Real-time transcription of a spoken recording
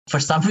For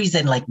some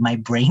reason, like my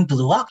brain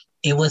blew up.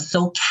 It was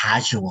so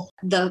casual.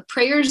 The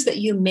prayers that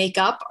you make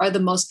up are the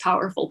most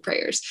powerful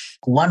prayers.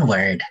 1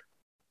 word,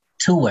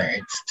 2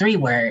 words, 3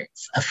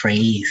 words, a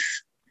phrase.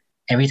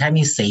 Every time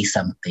you say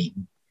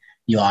something,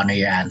 you honor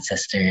your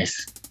ancestors.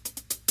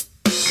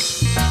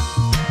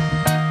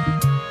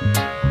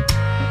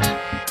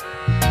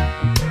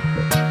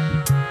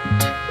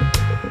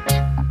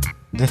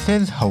 This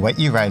is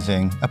Hawaii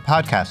Rising, a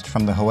podcast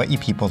from the Hawaii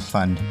People's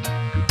Fund.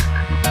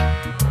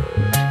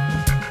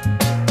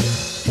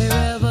 Hey,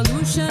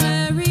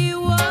 revolutionary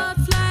war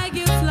flag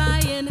is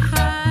flying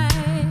high,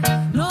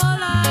 no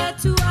lie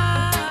to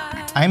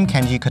eye. I'm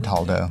Kenji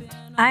Cataldo.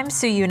 I'm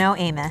Suyuno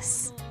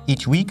Amos.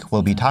 Each week,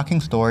 we'll be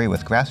talking story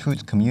with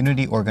grassroots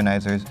community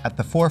organizers at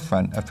the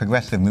forefront of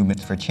progressive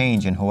movements for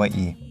change in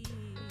Hawaii.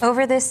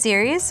 Over this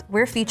series,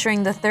 we're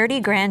featuring the 30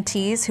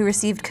 grantees who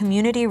received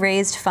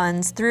community-raised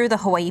funds through the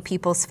Hawaii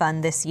People's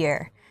Fund this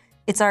year.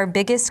 It's our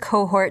biggest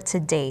cohort to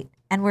date,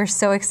 and we're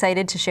so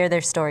excited to share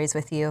their stories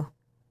with you.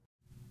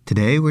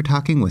 Today, we're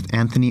talking with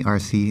Anthony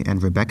Arce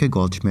and Rebecca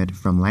Goldschmidt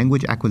from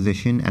Language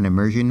Acquisition and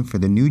Immersion for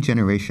the New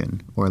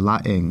Generation, or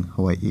La'ing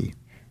Hawaii.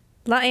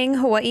 La'ing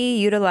Hawaii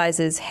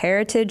utilizes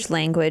heritage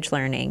language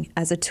learning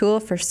as a tool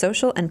for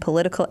social and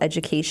political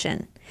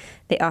education.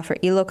 They offer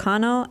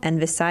Ilocano and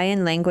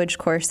Visayan language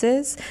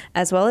courses,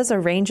 as well as a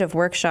range of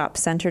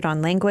workshops centered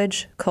on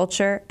language,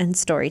 culture, and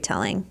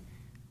storytelling.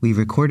 We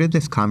recorded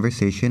this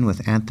conversation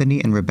with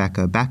Anthony and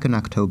Rebecca back in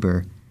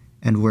October,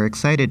 and we're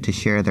excited to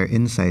share their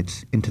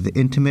insights into the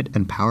intimate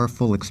and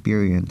powerful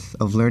experience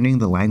of learning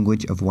the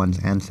language of one's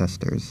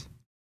ancestors.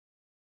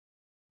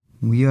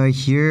 We are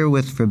here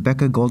with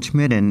Rebecca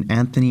Goldschmidt and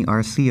Anthony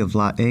Arce of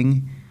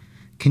La'ing.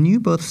 Can you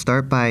both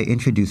start by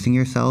introducing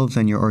yourselves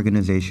and your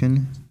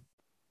organization?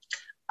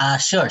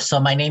 Sure. So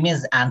my name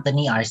is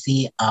Anthony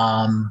Arce,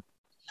 and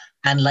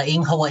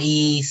La'ing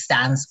Hawaii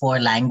stands for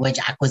Language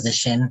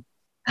Acquisition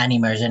and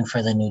Immersion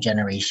for the New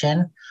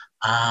Generation.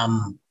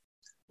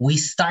 We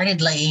started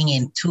La'ing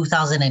in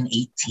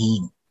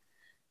 2018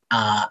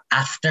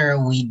 after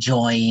we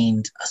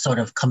joined a sort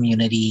of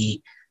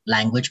community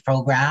language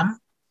program.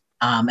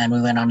 And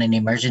we went on an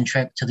immersion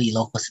trip to the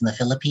Ilocos in the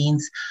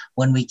Philippines.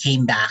 When we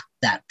came back,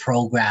 that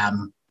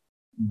program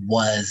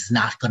was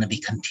not going to be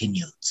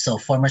continued. So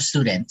former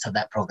students of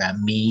that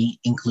program, me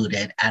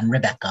included, and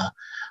Rebecca,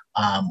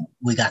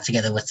 we got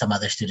together with some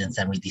other students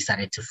and we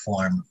decided to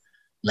form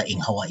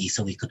La'ing Hawaii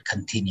so we could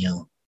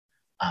continue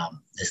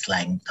this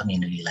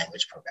community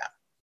language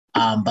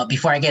program. But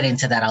before I get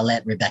into that, I'll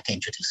let Rebecca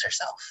introduce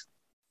herself.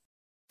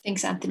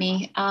 Thanks,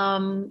 Anthony.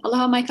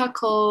 Aloha mai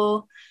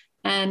kako.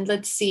 And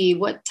let's see,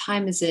 what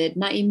time is it?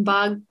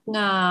 Naimbag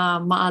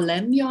nga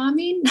maalem yo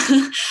amin?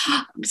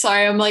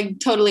 Sorry, I'm like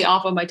totally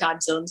off on my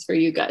time zones for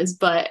you guys.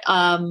 But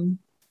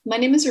my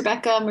name is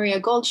Rebecca Maria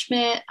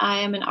Goldschmidt. I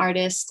am an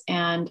artist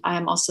and I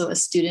am also a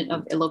student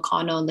of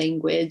Ilocano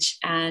language.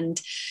 And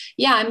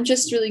yeah, I'm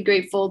just really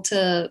grateful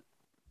to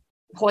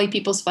Hawaii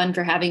People's Fund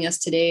for having us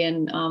today.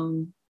 And,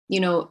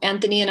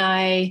 Anthony and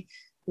I,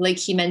 like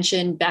he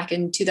mentioned, back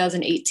in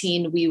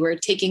 2018, we were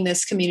taking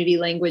this community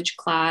language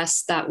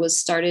class that was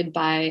started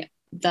by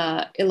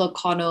the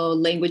Ilocano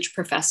language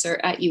professor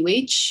at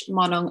UH,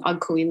 Manong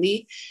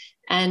Agkoili.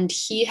 And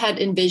he had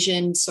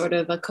envisioned sort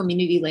of a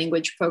community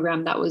language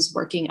program that was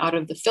working out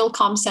of the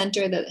Philcom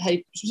Center that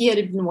he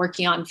had been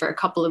working on for a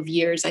couple of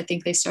years. I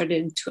think they started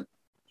in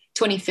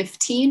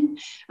 2015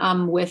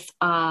 with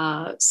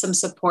some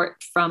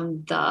support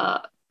from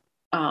the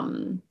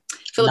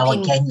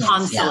Philippine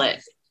consulate.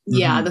 Yeah.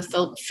 Yeah, the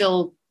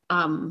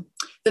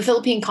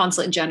Philippine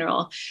Consulate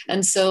General.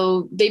 And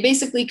so they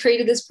basically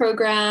created this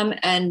program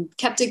and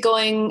kept it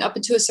going up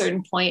to a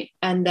certain point.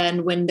 And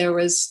then when there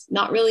was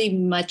not really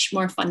much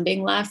more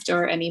funding left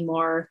or any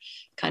more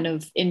kind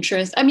of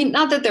interest, I mean,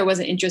 not that there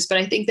wasn't interest, but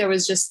I think it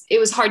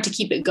was hard to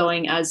keep it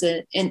going as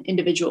an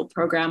individual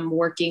program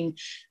working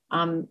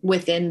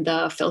within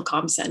the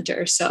Philcom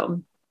Center.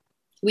 So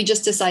we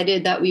just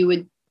decided that we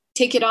would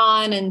take it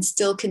on and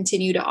still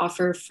continue to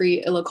offer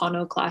free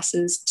Ilocano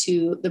classes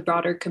to the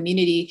broader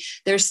community.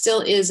 There still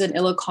is an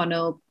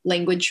Ilocano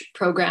language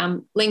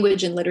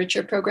and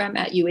literature program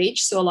at UH.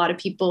 So a lot of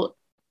people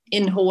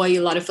in Hawaii,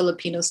 a lot of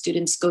Filipino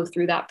students go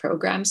through that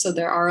program. So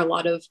there are a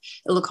lot of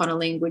Ilocano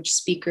language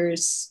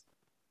speakers,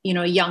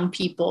 young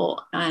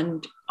people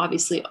and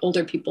obviously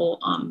older people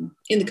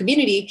in the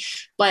community.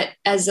 But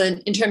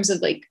in terms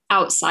of like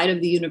outside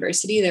of the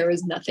university, there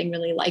was nothing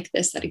really like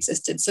this that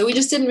existed. So we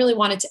just didn't really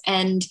want it to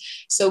end.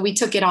 So we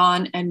took it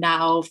on, and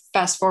now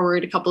fast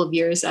forward a couple of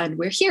years and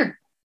we're here.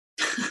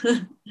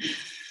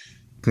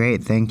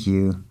 Great, thank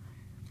you.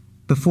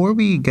 Before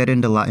we get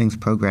into La'ing's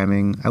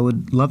programming, I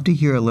would love to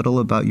hear a little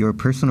about your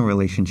personal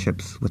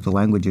relationships with the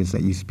languages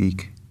that you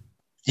speak.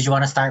 Did you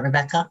want to start,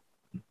 Rebecca?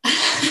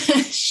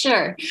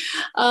 Sure.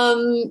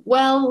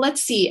 Well,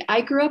 let's see.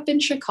 I grew up in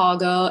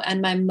Chicago,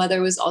 and my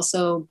mother was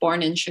also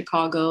born in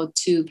Chicago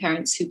to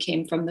parents who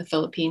came from the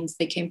Philippines.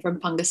 They came from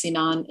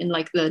Pangasinan in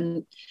like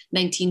the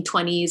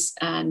 1920s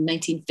and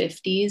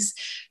 1950s.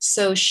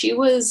 So she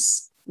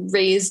was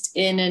raised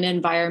in an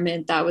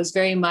environment that was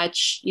very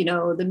much, you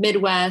know, the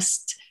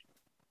Midwest,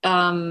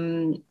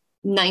 1950s,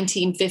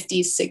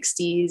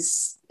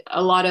 60s,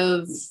 a lot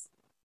of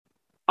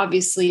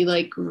obviously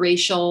like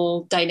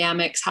racial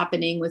dynamics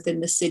happening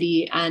within the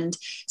city, and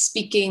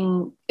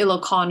speaking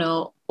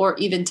Ilocano or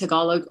even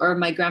Tagalog, or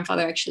my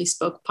grandfather actually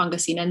spoke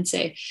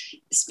Pangasinense,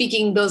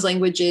 speaking those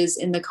languages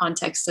in the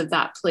context of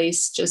that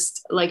place,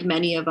 just like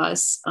many of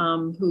us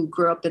who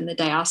grew up in the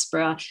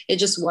diaspora, it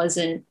just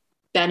wasn't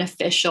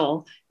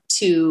beneficial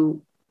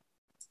to,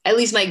 at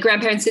least my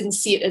grandparents didn't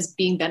see it as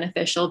being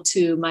beneficial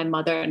to my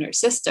mother and her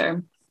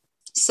sister.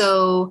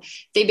 So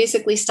they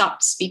basically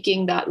stopped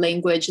speaking that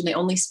language and they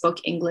only spoke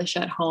English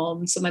at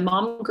home. So my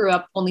mom grew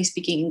up only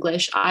speaking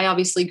English. I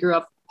obviously grew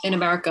up in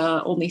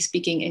America only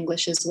speaking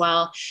English as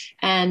well.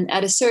 And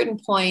at a certain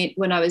point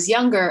when I was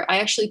younger, I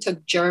actually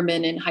took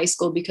German in high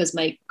school because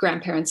my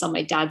grandparents on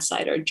my dad's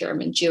side are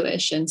German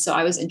Jewish. And so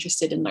I was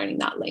interested in learning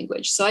that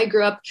language. So I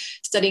grew up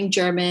studying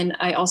German.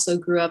 I also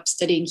grew up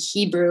studying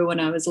Hebrew when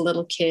I was a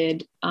little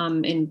kid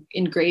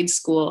in grade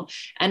school.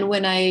 And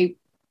when I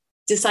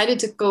decided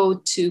to go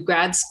to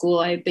grad school,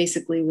 I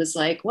basically was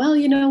like, well,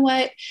 you know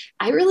what?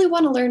 I really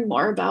want to learn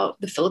more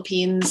about the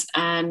Philippines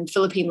and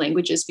Philippine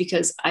languages,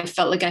 because I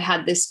felt like I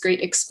had this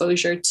great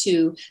exposure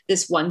to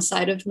this one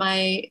side of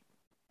my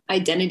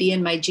identity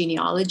and my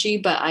genealogy,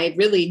 but I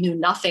really knew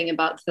nothing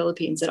about the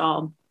Philippines at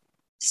all.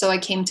 So I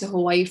came to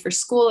Hawaii for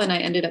school and I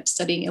ended up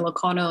studying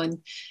Ilocano,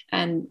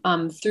 and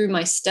through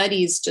my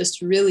studies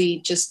just really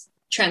just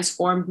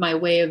transformed my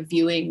way of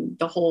viewing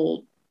the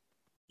whole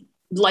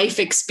life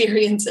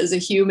experience as a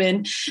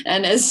human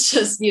and as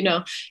just, you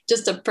know,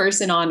 just a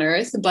person on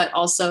earth, but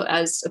also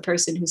as a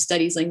person who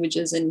studies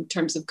languages in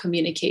terms of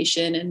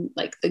communication and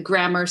like the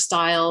grammar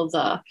style,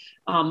 the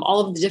all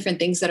of the different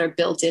things that are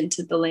built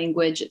into the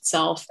language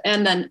itself,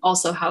 and then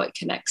also how it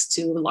connects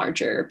to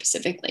larger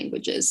Pacific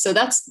languages. So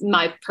that's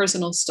my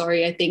personal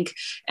story. I think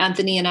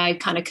Anthony and I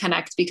kind of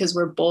connect because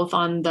we're both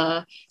on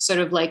the sort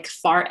of like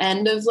far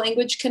end of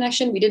language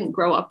connection. We didn't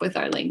grow up with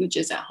our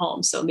languages at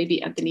home. So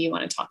maybe Anthony, you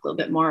want to talk a little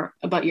bit more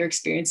about your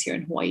experience here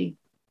in Hawaii?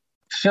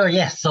 Sure,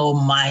 yes. So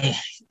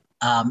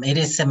it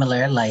is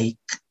similar, like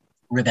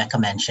Rebecca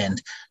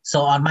mentioned.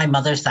 So on my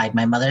mother's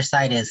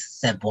side is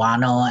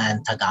Cebuano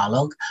and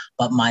Tagalog,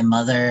 but my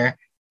mother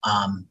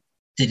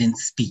didn't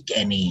speak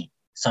any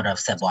sort of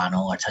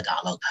Cebuano or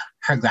Tagalog.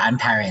 Her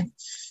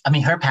parents,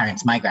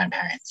 my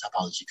grandparents,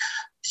 apologies,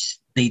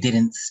 they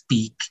didn't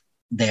speak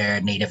their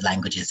native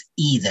languages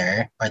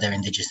either, or their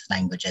indigenous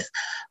languages.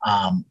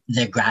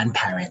 Their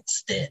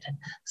grandparents did.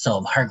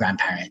 So her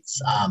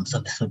grandparents, so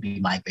this would be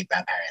my great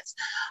grandparents.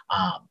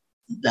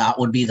 That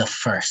would be the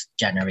first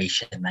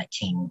generation that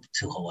came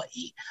to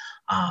Hawaii.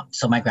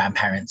 So my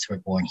grandparents were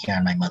born here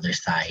on my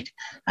mother's side,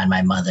 and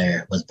my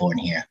mother was born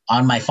here.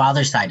 On my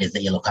father's side is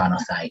the Ilocano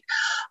side.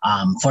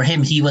 For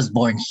him, he was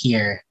born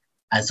here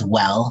as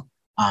well,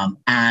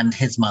 and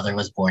his mother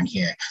was born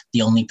here.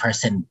 The only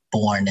person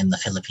born in the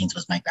Philippines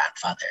was my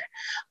grandfather.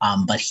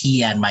 But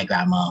he and my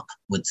grandma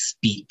would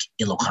speak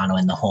Ilocano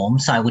in the home.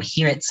 So I would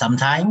hear it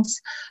sometimes.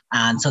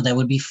 And so there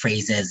would be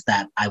phrases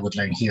that I would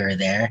learn here or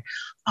there.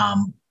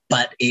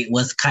 But it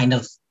was kind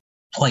of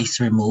twice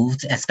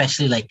removed,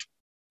 especially like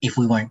if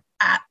we weren't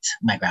at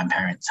my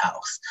grandparents'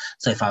 house.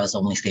 So if I was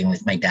only staying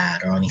with my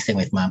dad or only staying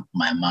with my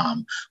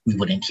mom, we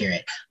wouldn't hear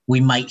it.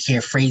 We might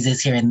hear phrases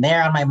here and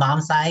there on my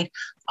mom's side.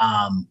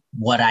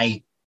 What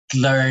I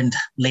learned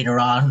later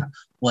on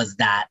was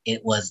that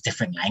it was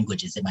different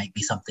languages. It might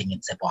be something in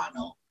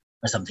Cebuano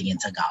or something in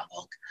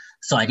Tagalog.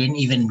 So I didn't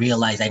even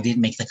realize, I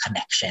didn't make the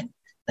connection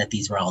that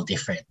these were all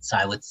different. So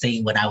I would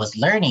say when I was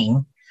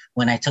learning,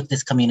 when I took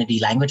this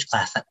community language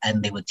class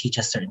and they would teach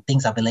us certain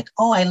things, I'll be like,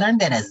 oh, I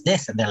learned it as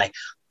this. And they're like,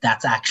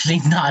 that's actually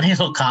not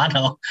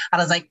Ilocano. And I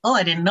was like, oh,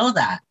 I didn't know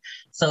that.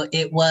 So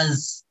it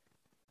was,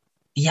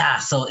 yeah,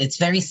 so it's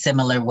very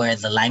similar where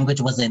the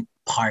language wasn't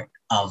part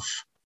of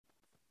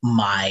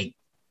my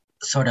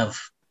sort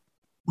of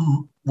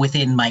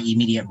within my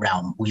immediate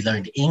realm. We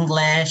learned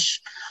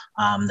English.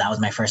 That was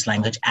my first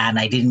language. And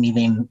I didn't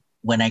even,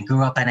 when I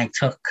grew up and I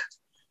took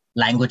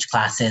language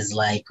classes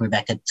like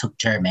Rebecca took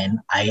German,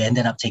 I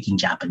ended up taking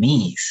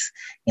Japanese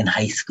in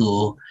high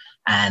school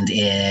and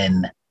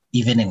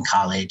even in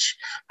college.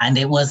 And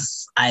it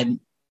was, I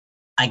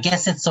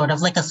guess it's sort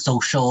of like a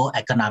social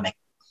economic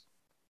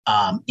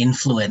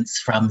influence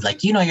from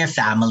like, you know, your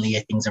family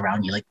or things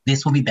around you, like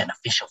this will be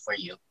beneficial for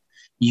you.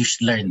 You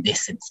should learn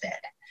this instead.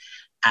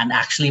 And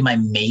actually my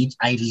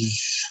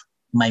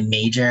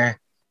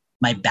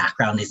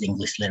background is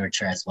English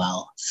literature as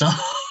well. So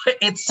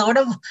it's sort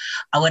of,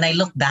 when I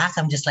look back,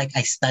 I'm just like,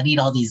 I studied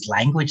all these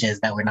languages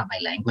that were not my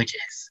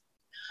languages.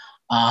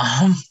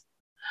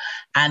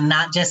 And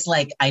not just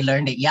like, I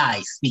learned it, yeah,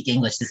 I speak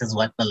English. This is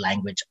what the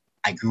language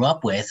I grew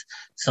up with.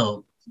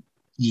 So,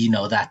 you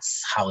know,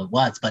 that's how it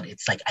was. But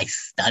it's like, I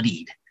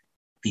studied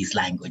these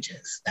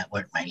languages that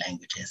weren't my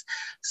languages.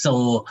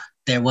 So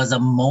there was a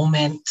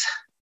moment,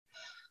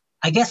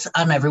 I guess,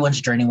 on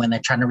everyone's journey when they're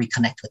trying to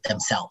reconnect with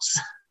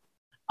themselves.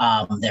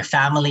 Their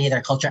family,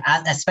 their culture,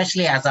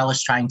 especially as I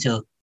was trying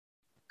to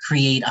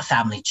create a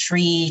family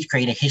tree,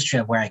 create a history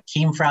of where I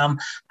came from,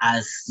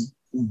 as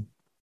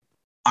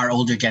our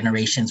older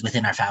generations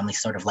within our family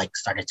sort of like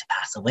started to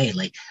pass away.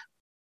 Like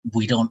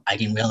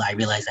I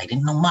realized I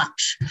didn't know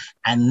much.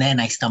 And then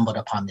I stumbled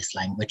upon this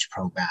language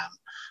program.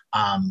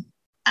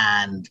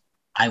 And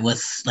I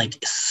was like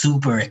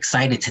super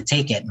excited to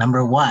take it.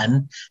 Number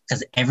one,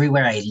 because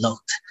everywhere I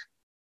looked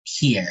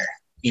here,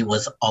 it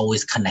was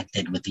always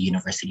connected with the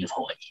University of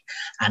Hawaii.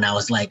 And I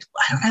was like,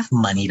 I don't have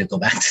money to go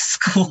back to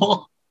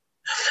school.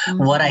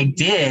 Mm-hmm. What I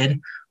did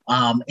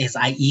is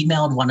I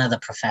emailed one of the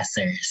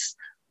professors,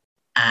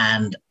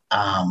 and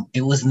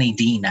it was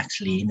Nadine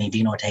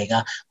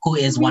Ortega, who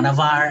is one of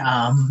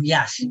our,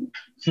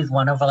 she's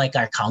one of like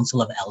our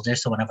council of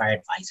elders, so one of our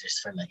advisors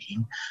for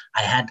Laing.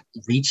 I had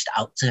reached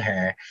out to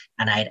her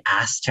and I had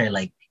asked her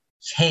like,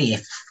 hey,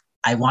 if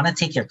I want to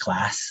take your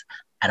class,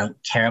 I don't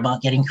care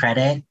about getting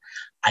credit.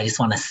 I just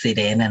want to sit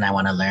in and I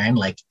want to learn.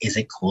 Like, is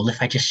it cool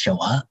if I just show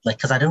up? Like,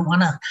 because I didn't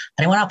want to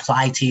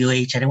apply to UH.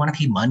 I didn't want to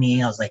pay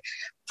money. I was like,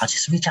 I'll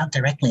just reach out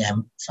directly.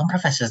 Some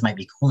professors might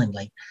be cool and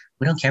like,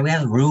 we don't care. We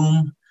have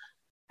room.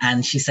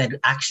 And she said,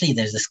 actually,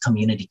 there's this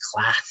community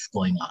class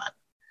going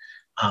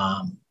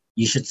on.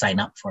 You should sign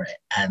up for it.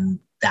 And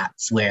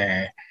that's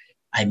where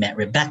I met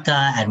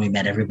Rebecca and we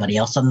met everybody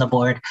else on the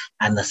board.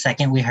 And the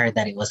second we heard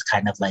that it was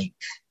kind of like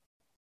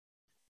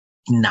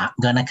not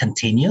gonna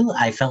continue,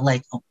 I felt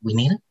like, oh, we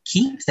need to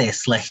keep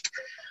this. Like,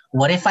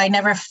 what if I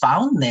never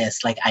found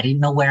this? Like, I didn't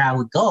know where I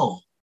would go,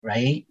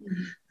 right?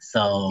 Mm-hmm.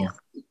 So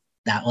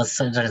that was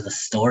sort of the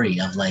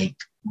story of like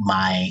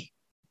my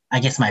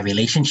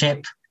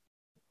relationship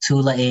to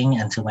Laing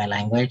and to my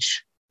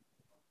language.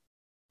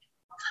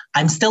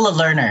 I'm still a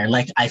learner.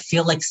 Like, I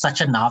feel like such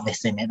a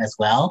novice in it as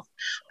well.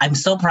 I'm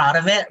so proud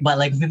of it, but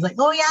like people like,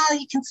 oh yeah,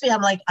 you can see.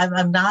 I'm like,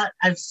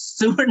 I'm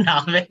super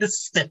novice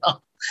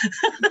still.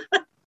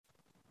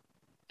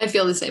 I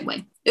feel the same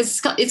way.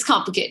 It's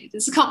complicated.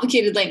 It's a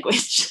complicated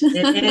language.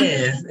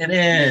 It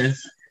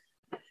is.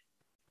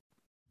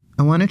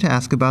 I wanted to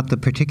ask about the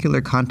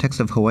particular context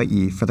of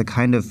Hawaii for the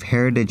kind of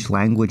heritage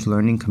language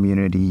learning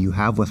community you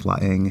have with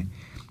Laing.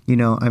 You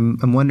know,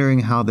 I'm wondering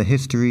how the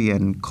history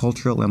and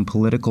cultural and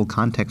political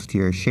context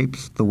here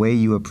shapes the way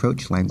you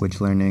approach language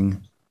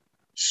learning.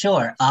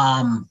 Sure.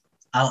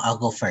 I'll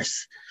go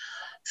first.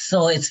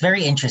 So it's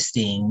very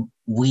interesting.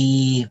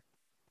 We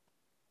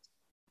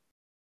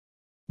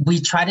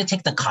try to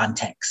take the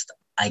context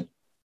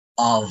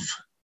of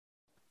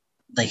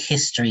the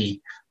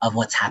history of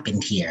what's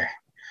happened here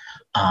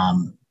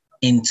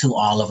into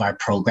all of our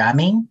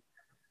programming.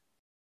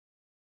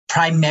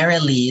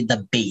 Primarily,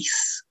 the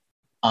base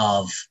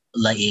of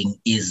Laing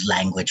is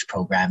language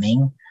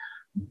programming,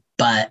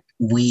 but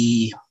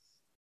we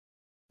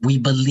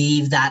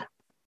believe that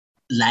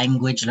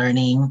language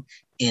learning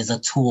is a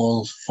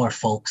tool for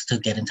folks to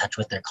get in touch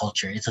with their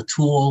culture. It's a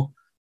tool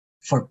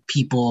for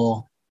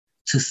people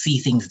to see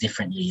things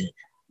differently,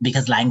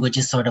 because language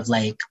is sort of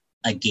like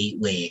a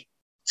gateway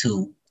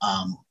to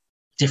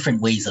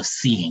different ways of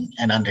seeing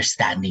and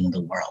understanding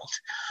the world.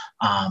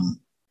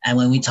 And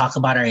when we talk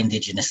about our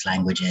indigenous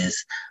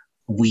languages,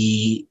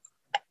 we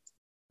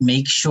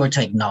make sure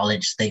to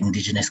acknowledge the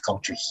indigenous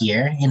culture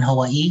here in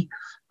Hawaii.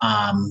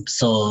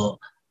 So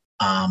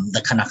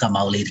the Kanaka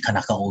Maoli, the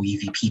Kanaka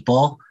Oiwi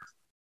people,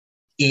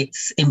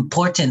 it's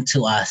important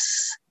to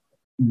us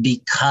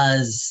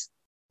because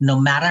no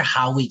matter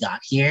how we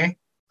got here,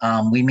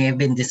 we may have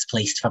been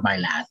displaced from our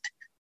land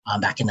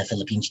back in the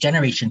Philippines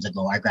generations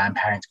ago, our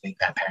grandparents,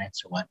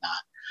 great-grandparents, or whatnot.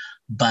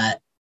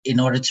 But in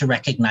order to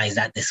recognize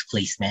that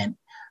displacement,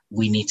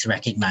 we need to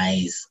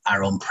recognize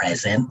our own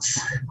presence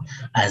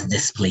as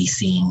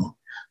displacing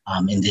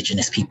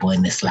indigenous people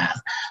in this land.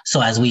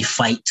 So as we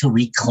fight to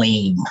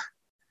reclaim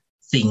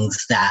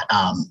things that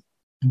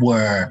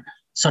were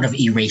sort of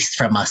erased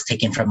from us,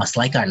 taken from us,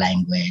 like our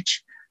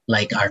language,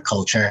 like our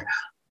culture,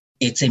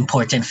 it's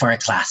important for our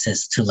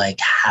classes to like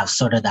have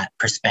sort of that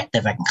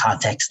perspective and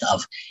context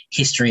of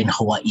history in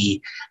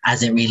Hawaii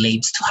as it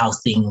relates to how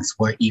things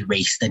were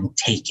erased and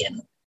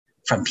taken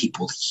from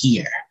people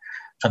here,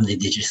 from the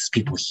indigenous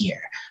people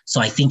here.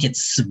 So I think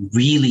it's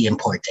really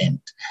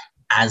important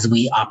as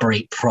we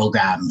operate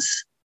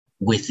programs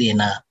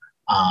within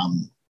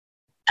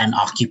an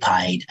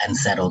occupied and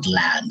settled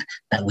land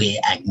that we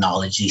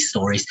acknowledge these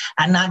stories.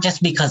 And not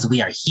just because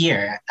we are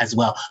here as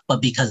well,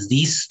 but because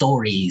these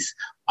stories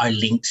are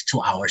linked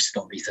to our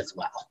stories as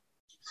well.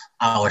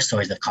 Our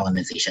stories of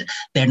colonization.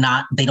 They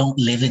don't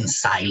live in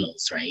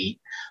silos, right?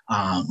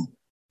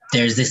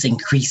 There's this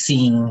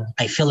increasing,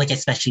 I feel like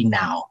especially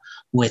now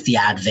with the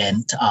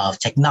advent of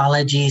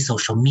technology,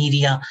 social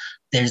media,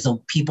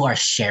 people are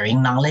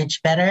sharing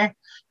knowledge better.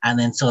 And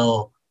then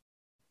so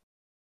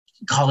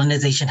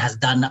colonization has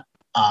done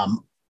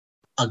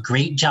a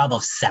great job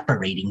of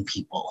separating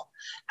people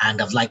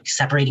and of like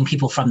separating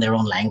people from their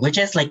own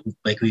languages, like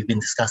we've been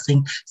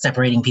discussing,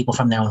 separating people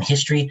from their own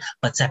history,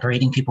 but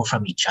separating people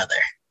from each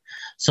other.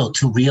 So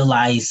to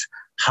realize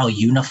how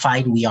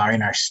unified we are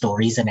in our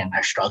stories and in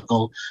our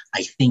struggle,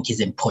 I think is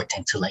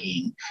important to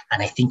Laing.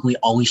 And I think we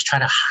always try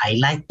to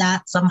highlight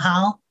that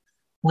somehow,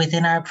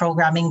 within our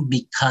programming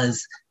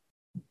because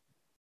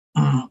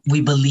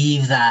we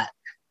believe that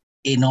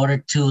in order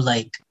to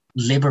like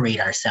liberate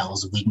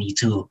ourselves, we need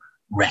to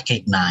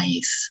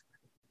recognize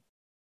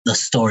the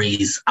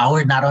stories,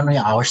 not only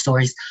our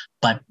stories,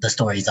 but the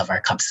stories of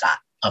our kapsa,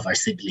 of our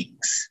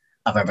siblings,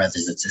 of our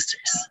brothers and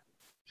sisters.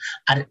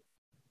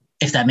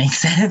 If that makes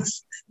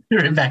sense,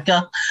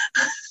 Rebecca.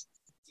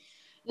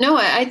 No,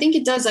 I think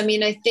it does. I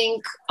mean, I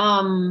think,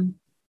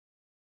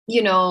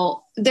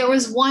 there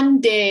was one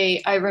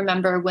day I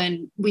remember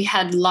when we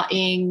had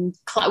Laing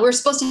class. We were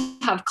supposed to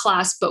have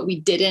class, but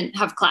we didn't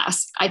have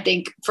class. I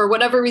think for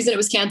whatever reason it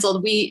was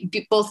canceled.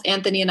 Both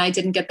Anthony and I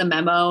didn't get the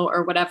memo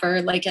or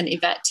whatever, like an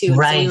Yvette too.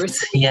 Right.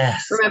 So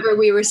remember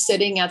we were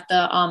sitting at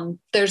the,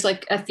 there's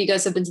like, if you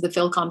guys have been to the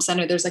Philcom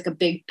Center, there's like a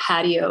big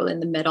patio in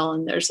the middle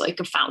and there's like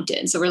a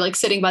fountain. So we're like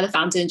sitting by the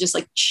fountain, just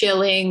like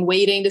chilling,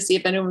 waiting to see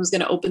if anyone was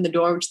going to open the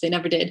door, which they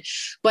never did.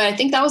 But I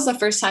think that was the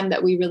first time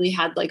that we really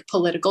had like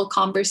political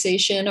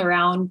conversation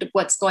around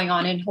what's going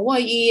on in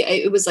Hawaii.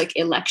 It was like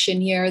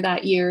election year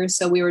that year.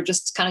 So we were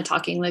just kind of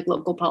talking like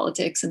local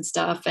politics and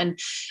stuff. And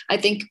I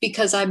think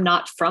because I'm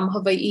not from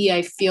Hawaii,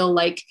 I feel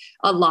like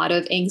a lot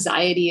of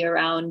anxiety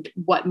around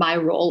what my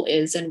role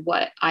is and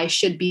what I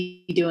should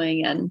be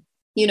doing. And,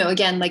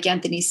 again, like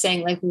Anthony's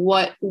saying, like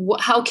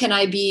how can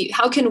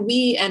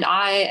we and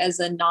I as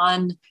a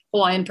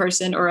non-Hawaiian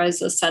person or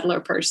as a settler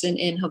person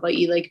in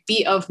Hawaii, like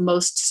be of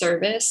most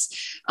service.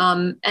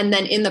 And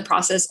then in the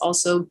process,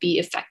 also be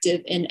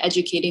effective in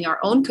educating our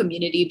own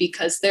community,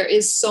 because there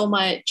is so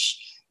much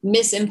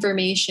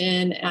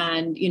misinformation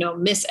and,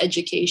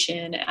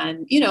 miseducation.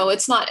 And,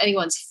 it's not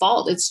anyone's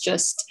fault. It's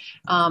just,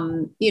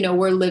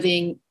 we're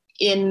living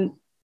in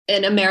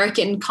an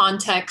American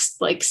context,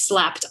 like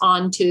slapped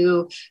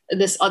onto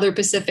this other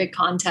Pacific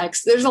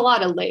context. There's a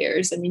lot of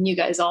layers. I mean, you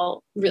guys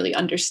all really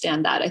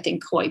understand that. I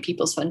think Hawaii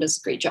People's Fund does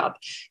a great job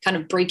kind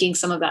of breaking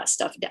some of that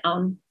stuff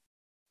down.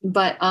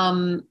 But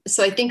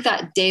so I think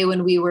that day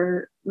when we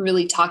were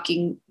really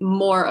talking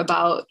more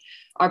about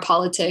our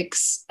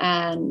politics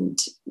and,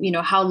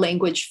 how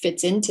language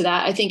fits into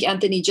that, I think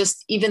Anthony,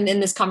 just even in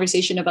this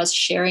conversation of us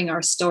sharing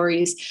our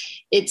stories,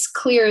 it's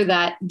clear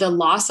that the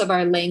loss of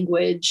our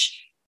language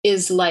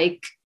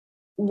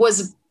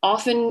was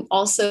often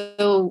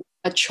also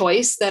a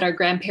choice that our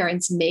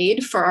grandparents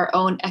made for our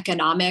own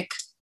economic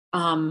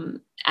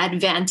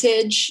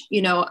advantage.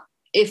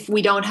 If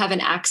we don't have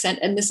an accent,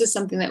 and this is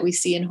something that we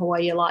see in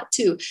Hawaii a lot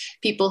too,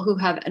 people who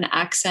have an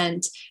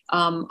accent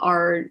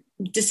are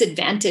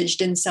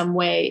disadvantaged in some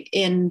way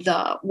in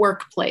the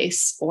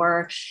workplace,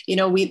 or,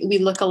 we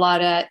look a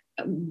lot at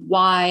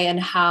why and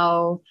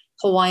how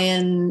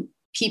Hawaiian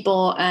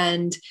people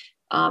and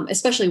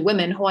especially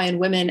Hawaiian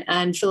women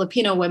and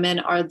Filipino women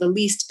are the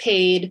least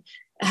paid,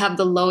 have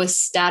the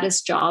lowest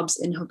status jobs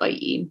in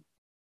Hawaii.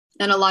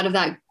 And a lot of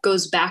that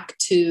goes back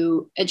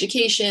to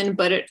education,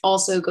 but it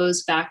also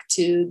goes back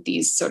to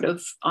these sort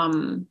of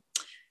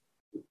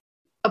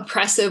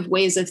oppressive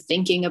ways of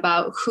thinking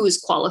about who is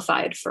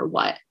qualified for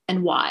what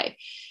and why.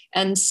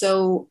 And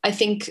so I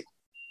think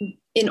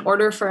in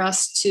order for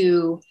us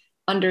to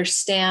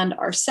understand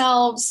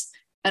ourselves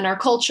and our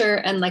culture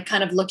and like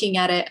kind of looking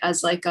at it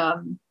as like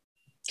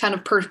kind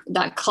of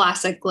that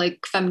classic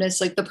like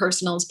feminist, like the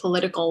personal is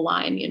political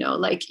line,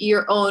 like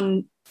your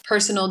own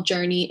personal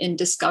journey in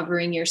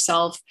discovering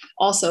yourself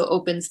also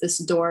opens this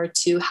door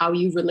to how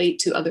you relate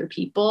to other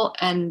people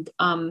and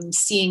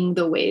seeing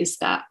the ways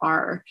that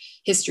our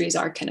histories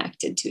are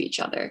connected to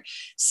each other.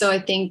 So I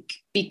think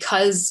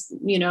because,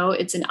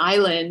 it's an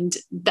island,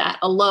 that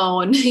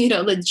alone,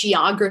 the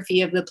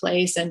geography of the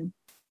place and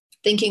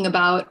thinking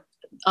about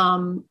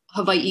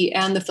Hawaii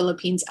and the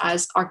Philippines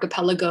as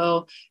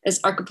archipelagic,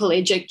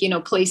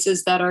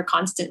 places that are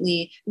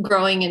constantly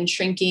growing and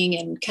shrinking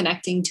and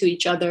connecting to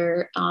each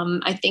other.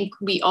 I think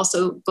we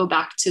also go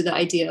back to the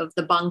idea of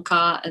the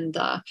bangka and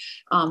the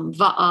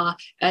va'a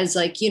as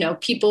like,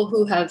 people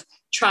who have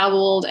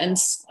traveled and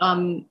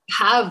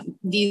have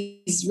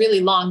these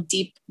really long,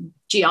 deep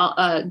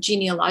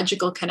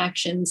genealogical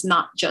connections,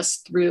 not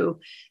just through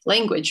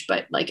language,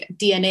 but like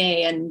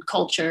DNA and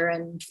culture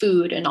and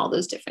food and all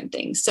those different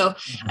things. So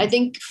I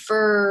think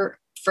for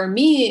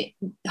me,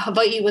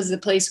 Hawaii was the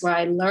place where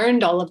I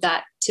learned all of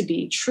that to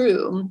be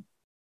true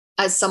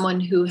as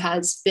someone who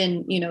has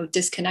been,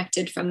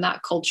 disconnected from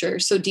that culture,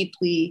 so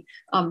deeply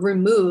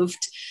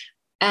removed.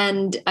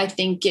 And I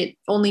think it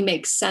only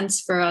makes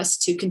sense for us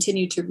to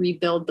continue to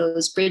rebuild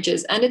those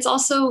bridges. And it's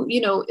also,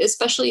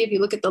 especially if you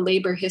look at the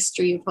labor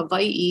history of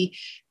Hawaii,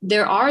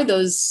 there are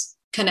those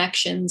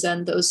connections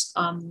and those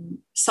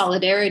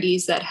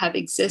solidarities that have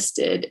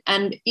existed.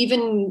 And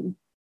even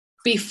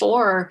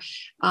before,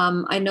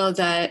 I know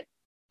that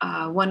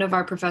one of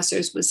our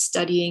professors was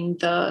studying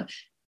the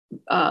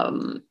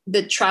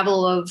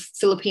travel of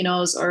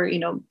Filipinos or,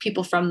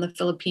 people from the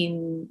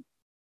Philippine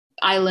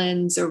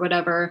islands or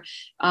whatever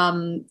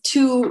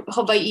to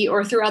Hawaii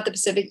or throughout the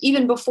Pacific,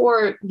 even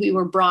before we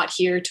were brought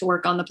here to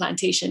work on the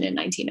plantation in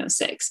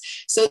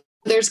 1906. So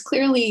there's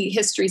clearly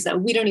histories that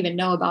we don't even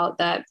know about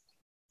that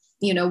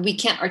we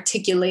can't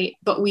articulate,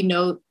 but we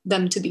know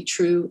them to be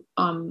true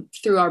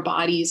through our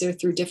bodies or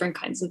through different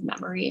kinds of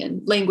memory.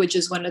 And language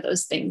is one of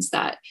those things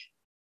that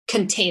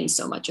contains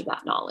so much of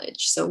that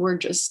knowledge. So we're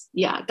just,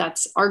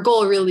 that's our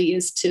goal really,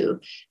 is to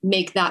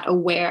make that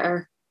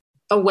aware,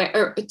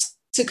 or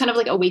to kind of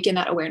like awaken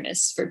that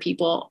awareness for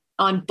people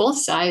on both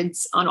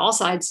sides, on all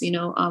sides,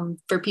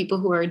 for people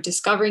who are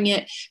discovering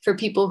it, for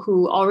people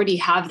who already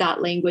have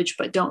that language,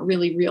 but don't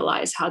really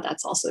realize how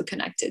that's also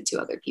connected to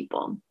other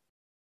people.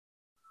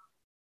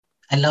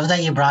 I love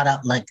that you brought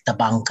up like the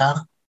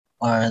banca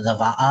or the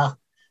va'a,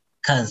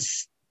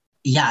 because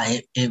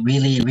it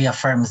really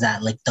reaffirms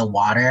that like the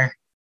water,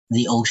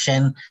 the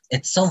ocean,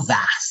 it's so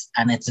vast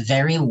and it's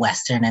very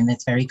Western and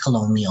it's very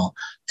colonial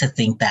to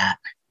think that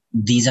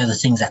these are the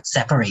things that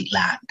separate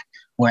land.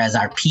 Whereas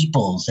our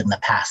peoples in the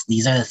past,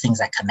 these are the things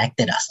that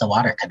connected us. The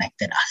water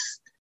connected us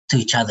to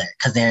each other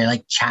because they're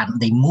like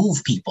they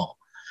move people,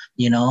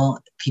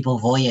 people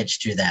voyage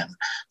through them.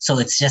 So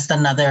it's just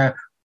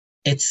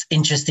it's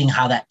interesting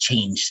how that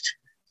changed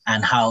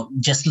and how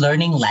just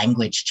learning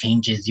language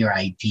changes your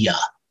idea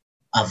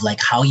of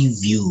like how you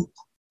view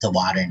the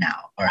water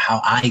now, or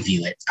how I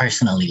view it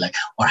personally,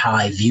 or how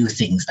I view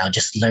things now,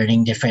 just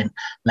learning different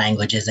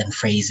languages and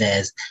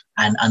phrases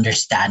and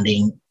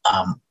understanding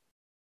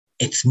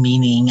its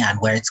meaning and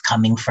where it's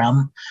coming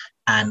from.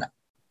 And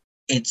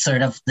it's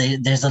sort of,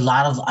 there's a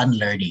lot of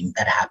unlearning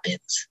that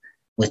happens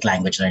with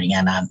language learning.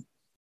 And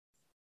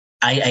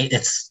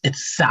it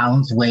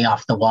sounds way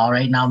off the wall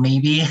right now,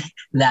 maybe,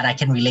 that I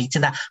can relate to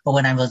that. But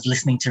when I was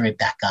listening to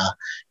Rebecca,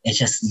 it's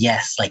just,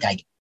 yes, like I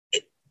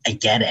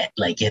get it.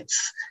 Like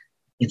it's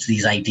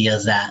these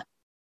ideas that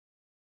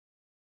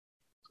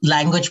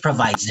language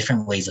provides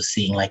different ways of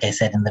seeing, like I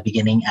said in the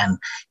beginning, and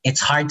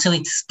it's hard to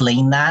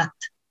explain that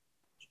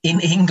in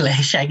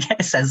English, I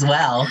guess, as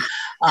well.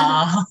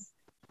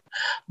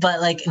 But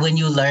like when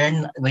you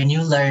learn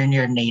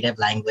your native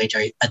language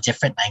or a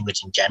different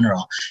language in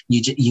general,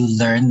 you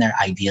learn their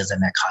ideas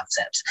and their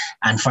concepts.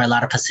 And for a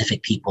lot of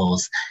Pacific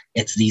peoples,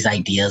 it's these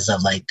ideas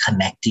of like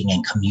connecting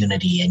and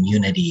community and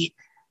unity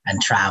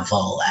and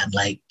travel and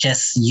like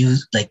just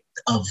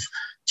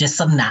just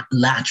some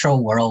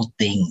natural world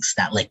things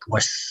that like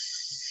were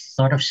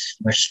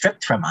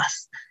stripped from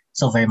us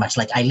so very much.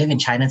 Like I live in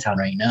Chinatown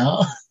right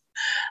now.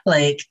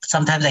 Like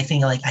sometimes I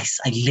think like I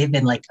live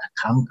in like a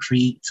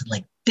concrete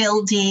like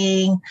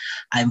building.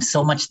 I'm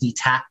so much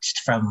detached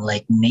from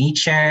like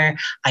nature.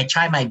 I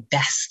try my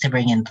best to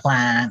bring in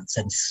plants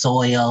and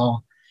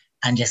soil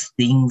and just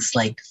things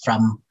like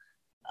from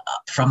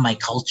my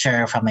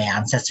culture, from my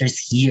ancestors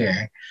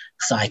here,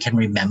 so I can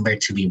remember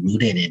to be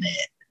rooted in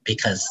it,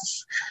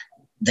 because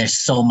there's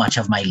so much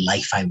of my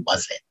life I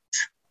wasn't.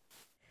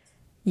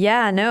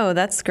 Yeah, no,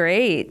 that's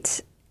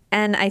great.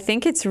 And I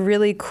think it's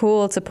really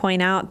cool to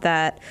point out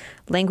that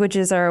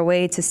languages are a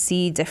way to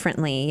see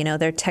differently.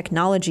 They're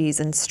technologies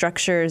and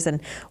structures and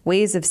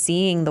ways of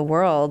seeing the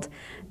world.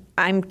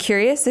 I'm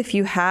curious if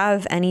you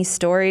have any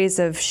stories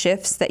of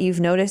shifts that you've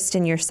noticed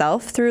in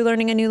yourself through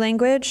learning a new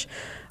language,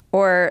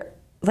 or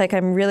like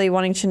I'm really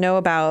wanting to know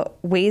about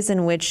ways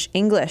in which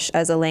English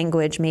as a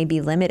language may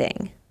be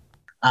limiting.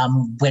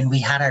 When we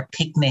had our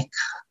picnic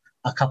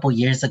a couple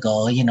years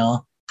ago,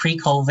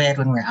 pre-COVID,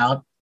 when we're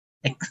out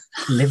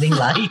living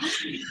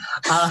life.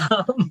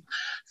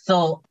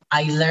 So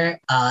I learned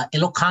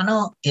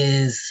Ilocano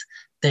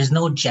there's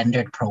no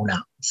gendered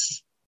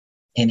pronouns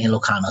in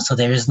Ilocano. So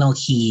there is no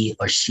he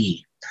or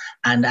she.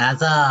 And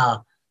I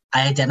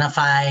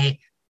identify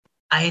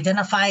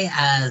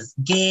as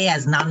gay,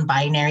 as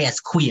non-binary, as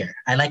queer.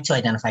 I like to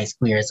identify as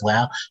queer as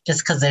well,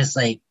 just because there's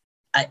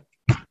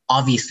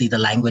obviously the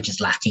language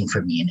is lacking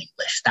for me in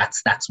English.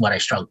 That's what I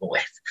struggle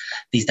with,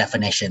 these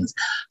definitions.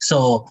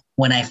 So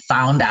when I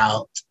found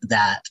out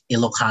that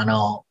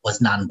Ilocano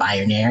was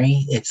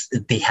non-binary,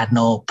 they had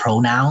no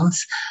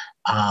pronouns,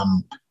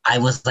 I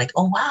was like,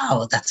 oh,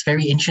 wow, that's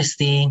very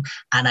interesting.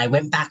 And I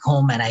went back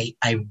home and I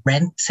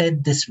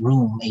rented this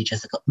room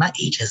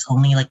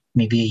only like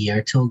maybe a year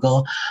or two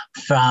ago,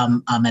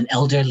 from an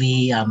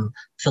elderly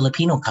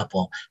Filipino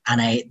couple.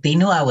 And they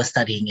knew I was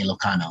studying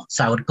Ilocano.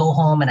 So I would go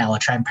home and I would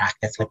try and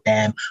practice with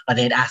them, or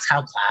they'd ask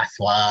how class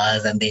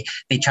was, and they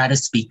try to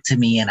speak to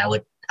me, and I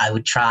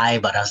would try,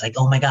 but I was like,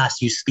 oh my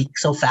gosh, you speak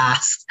so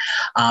fast.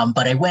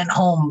 But I went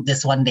home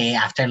this one day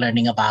after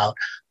learning about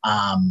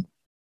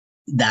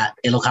that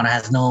Ilocano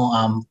has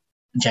no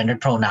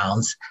gendered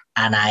pronouns,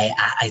 and I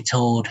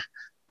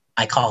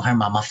call her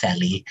Mama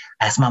Feli.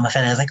 I asked Mama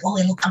Feli, I was like, oh,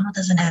 Ilocano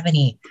doesn't have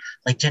any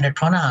like gendered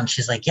pronouns.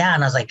 She's like, yeah.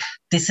 And I was like,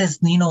 this is,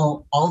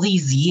 all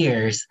these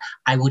years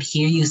I would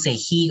hear you say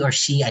he or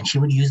she, and she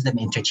would use them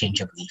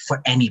interchangeably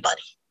for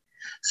anybody.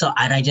 So,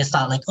 and I just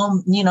thought like,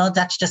 oh,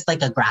 that's just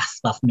like a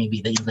grasp of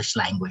maybe the English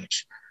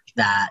language,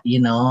 that,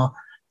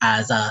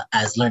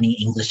 as learning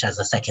English as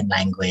a second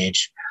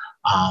language,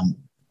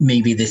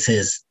 maybe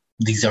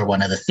these are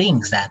one of the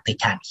things that they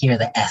can't hear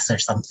the S or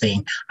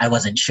something. I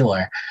wasn't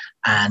sure.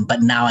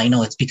 But now I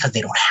know it's because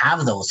they don't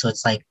have those. So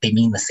it's like they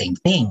mean the same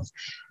thing.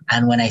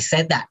 And when I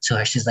said that to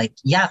her, she's like,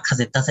 yeah, because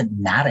it doesn't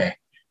matter.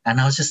 And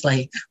I was just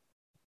like,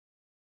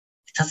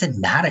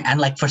 doesn't matter. And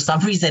like, for some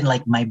reason,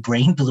 like my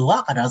brain blew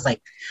up and I was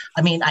like,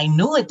 I mean, I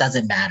knew it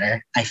doesn't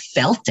matter. I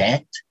felt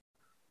it.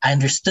 I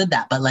understood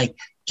that, but like,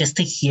 just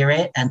to hear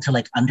it and to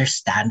like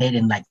understand it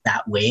in like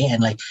that way.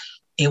 And like,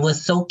 it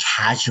was so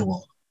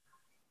casual,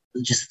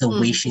 just the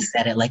way she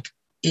said it, like,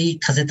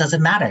 because it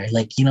doesn't matter.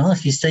 Like, you know,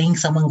 if you're saying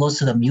someone goes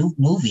to the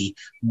movie,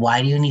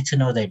 why do you need to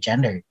know their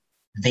gender?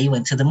 They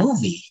went to the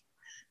movie,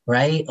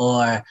 right?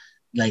 Or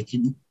like,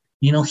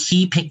 you know,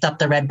 he picked up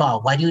the red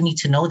ball. Why do you need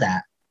to know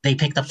that? They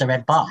picked up the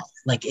red ball.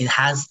 Like, it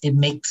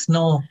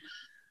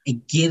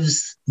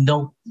gives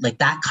no, like,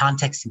 that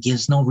context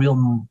gives no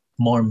real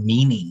more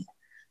meaning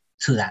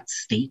to that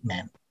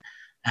statement.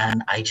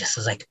 And I just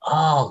was like,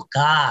 oh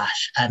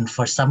gosh. And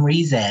for some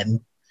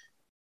reason,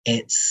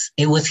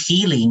 it was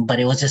healing, but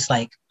it was just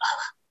like,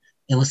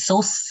 it was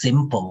so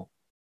simple.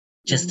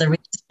 Just the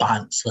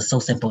response was so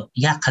simple.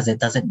 Yeah, because it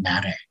doesn't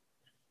matter.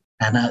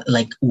 And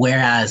like,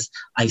 whereas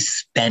I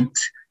spent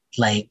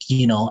like,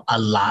 you know, a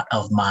lot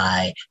of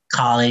my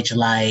college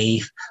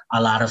life,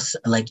 a lot of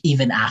like,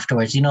 even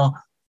afterwards, you know,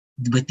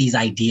 with these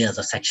ideas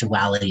of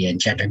sexuality and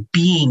gender,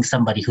 being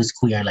somebody who's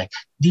queer, like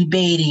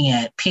debating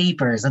it,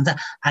 papers, and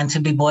to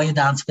be boiled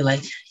down to be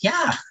like,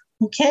 yeah,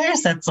 who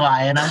cares? That's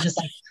why. And I'm just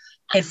like,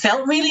 it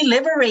felt really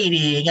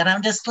liberating. And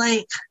I'm just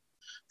like,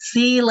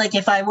 see, like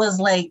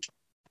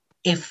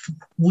if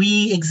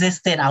we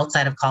existed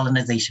outside of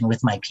colonization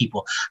with my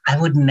people, I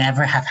would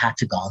never have had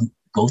to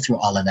go through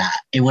all of that.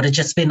 It would have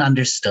just been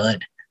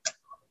understood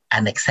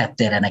and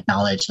accepted and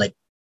acknowledged. Like,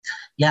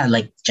 yeah,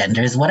 like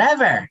gender is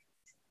whatever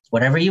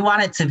you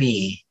want it to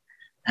be.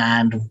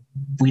 And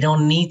we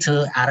don't need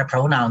to add a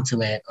pronoun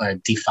to it or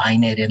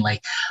define it in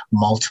like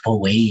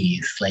multiple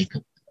ways. Like,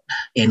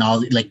 in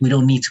all, like, we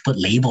don't need to put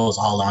labels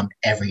all on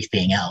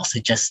everything else.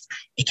 It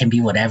can be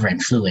whatever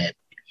and fluid.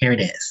 Here it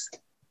is.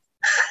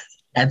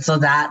 And so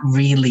that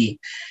really,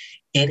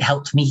 it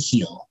helped me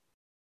heal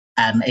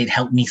and it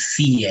helped me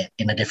see it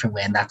in a different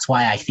way. And that's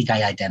why I think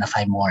I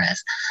identify more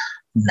as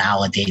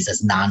nowadays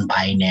as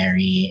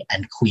non-binary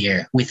and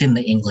queer within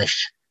the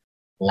English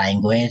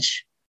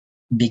language,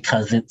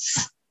 because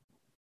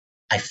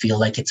I feel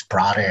like it's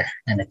broader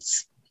and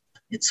it's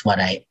what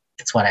I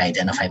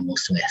identify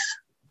most with.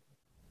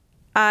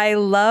 I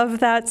love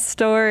that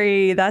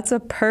story. That's a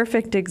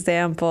perfect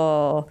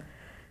example.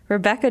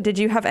 Rebecca, did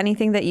you have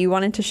anything that you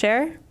wanted to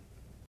share?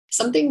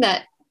 Something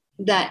that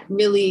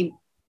really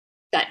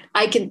that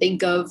I can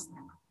think of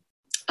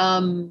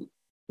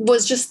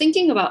was just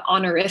thinking about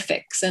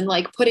honorifics and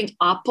like putting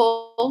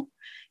apo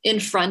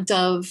in front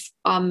of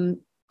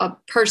a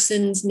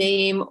person's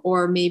name,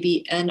 or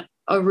maybe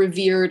a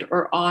revered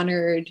or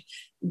honored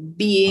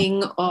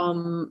being,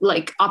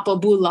 like Apo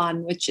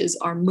Bulan, which is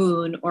our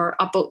moon, or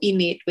Apo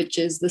Init, which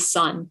is the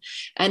sun.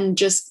 And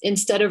just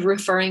instead of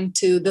referring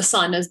to the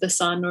sun as the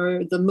sun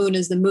or the moon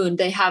as the moon,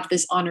 they have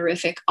this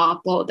honorific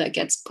Apo that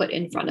gets put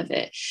in front of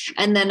it.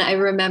 And then I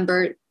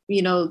remember,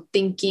 you know,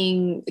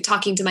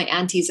 talking to my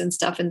aunties and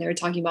stuff, and they were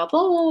talking about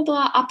blah, blah,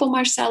 blah, Apo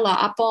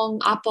Marcela,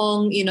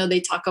 Apong, you know,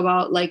 they talk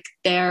about like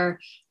their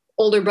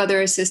older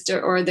brother or sister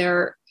or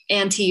their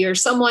auntie or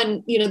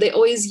someone, you know, they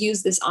always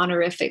use this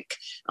honorific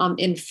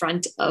in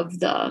front of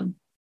the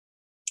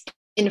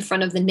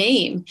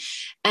name.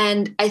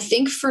 And I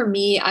think for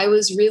me, I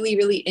was really,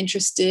 really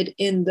interested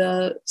in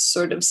the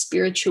sort of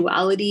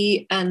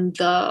spirituality and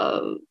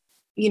the,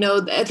 you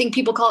know, I think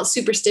people call it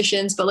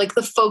superstitions, but like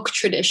the folk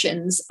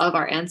traditions of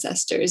our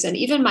ancestors. And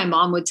even my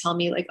mom would tell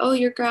me like, oh,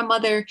 your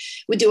grandmother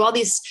would do all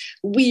these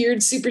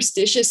weird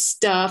superstitious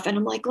stuff. And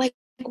I'm like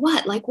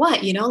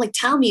what, you know, like,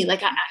 tell me,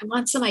 like, I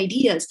want some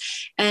ideas.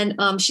 And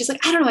she's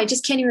like, I don't know. I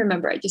just can't even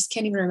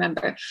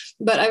remember.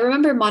 But I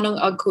remember Manong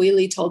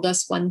Agkuili told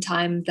us one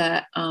time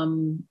that,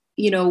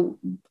 you know,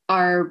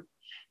 I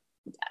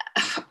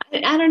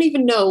don't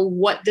even know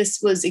what this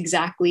was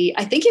exactly.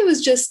 I think it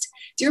was just,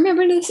 do you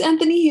remember this,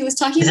 Anthony? He was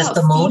talking about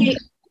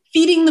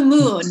feeding the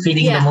moon.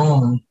 Feeding the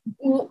moon.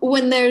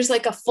 When there's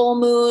like a full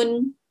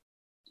moon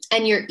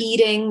and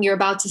you're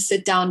about to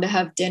sit down to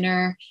have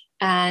dinner,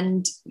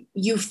 and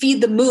you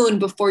feed the moon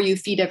before you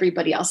feed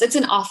everybody else. It's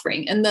an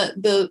offering. And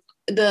the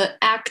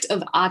act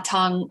of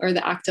atang, or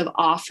the act of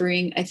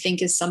offering, I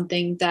think is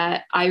something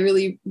that I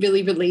really,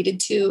 really related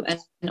to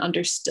and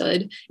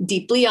understood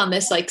deeply on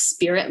this like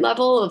spirit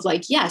level of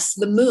like, yes,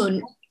 the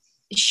moon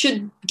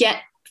should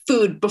get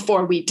food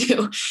before we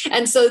do.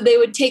 And so they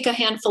would take a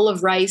handful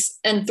of rice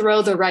and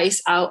throw the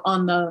rice out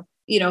on the,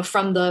 you know,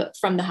 from the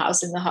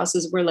house, and the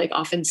houses were like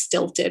often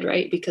stilted,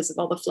 right? Because of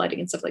all the flooding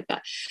and stuff like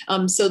that.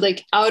 So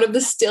like out of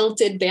the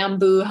stilted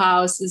bamboo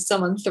house is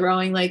someone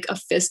throwing like a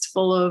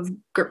fistful of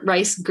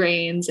rice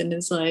grains, and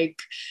is like,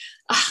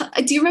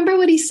 do you remember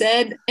what he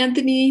said,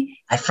 Anthony?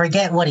 I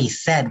forget what he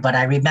said, but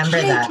I remember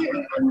that. I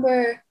can't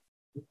remember.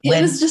 It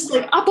was just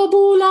like Apo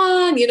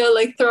Bulan, you know,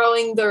 like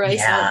throwing the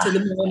rice out to the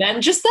moon,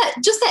 and just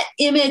that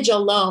image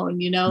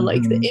alone, you know,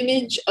 like the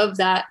image of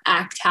that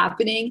act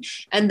happening,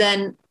 and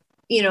then,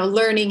 you know,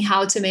 learning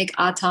how to make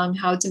atang,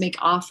 how to make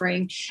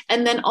offering.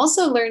 And then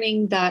also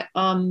learning that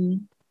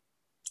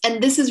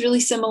and this is really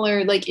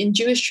similar, like in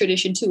Jewish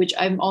tradition too, which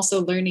I'm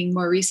also learning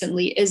more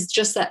recently, is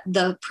just that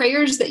the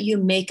prayers that you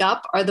make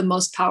up are the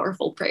most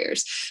powerful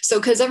prayers. So,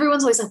 because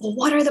everyone's always like, well,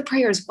 what are the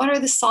prayers? What are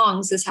the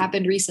songs? This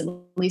happened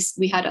recently.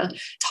 We had a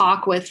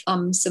talk with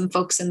some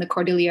folks in the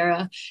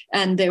Cordillera,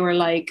 and they were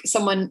like,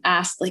 someone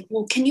asked like,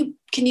 well, can you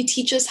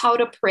teach us how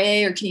to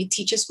pray, or can you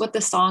teach us what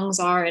the songs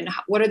are, and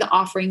what are the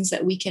offerings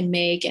that we can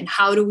make, and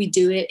how do we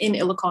do it in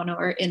Ilocano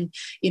or in,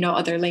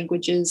 other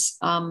languages?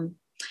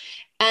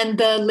 And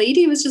the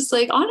lady was just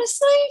like,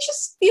 honestly,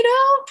 just,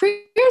 prayer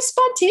is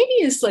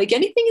spontaneous. Like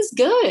anything is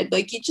good.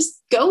 Like you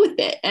just go with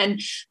it.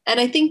 And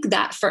I think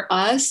that for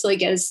us,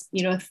 like as,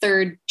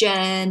 third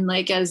gen,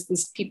 like as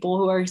these people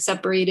who are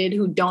separated,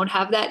 who don't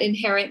have that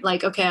inherent,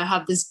 like, okay, I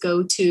have this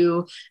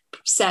go-to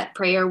set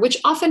prayer, which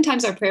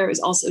oftentimes our prayer is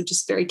also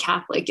just very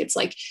Catholic. It's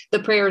like the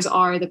prayers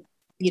are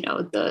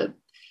the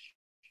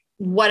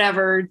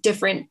whatever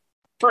different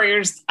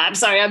prayers. I'm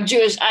sorry, I'm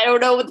Jewish. I don't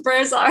know what the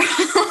prayers are.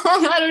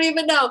 I don't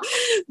even know.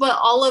 But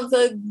all of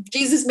the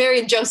Jesus, Mary,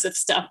 and Joseph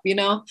stuff,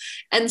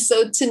 And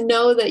so to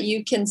know that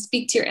you can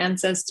speak to your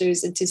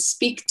ancestors and to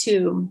speak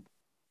to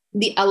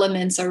the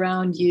elements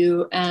around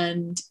you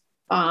and,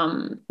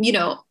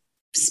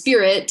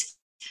 spirit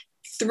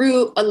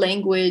through a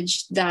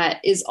language that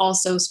is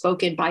also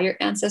spoken by your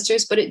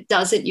ancestors, but it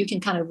doesn't, you can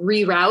kind of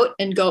reroute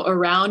and go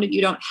around, and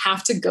you don't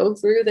have to go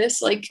through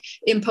this like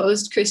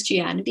imposed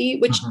Christianity,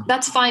 which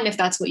that's fine if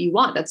that's what you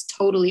want. That's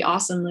totally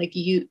awesome. Like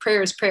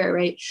prayer is prayer,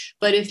 right?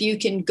 But if you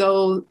can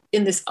go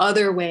in this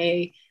other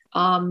way,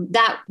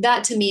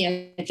 that to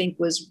me, I think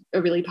was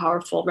a really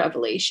powerful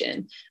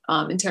revelation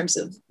in terms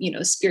of,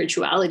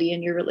 spirituality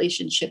and your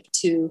relationship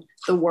to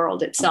the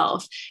world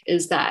itself,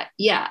 is that,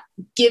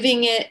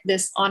 giving it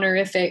this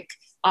honorific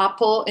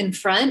apo in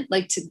front,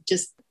 like to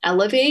just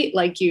elevate,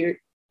 like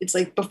it's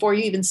like before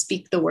you even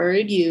speak the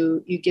word,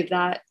 you give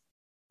that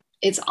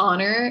its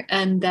honor.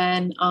 And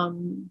then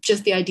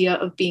just the idea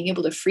of being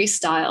able to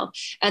freestyle,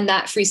 and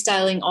that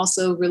freestyling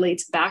also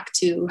relates back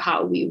to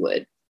how we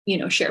would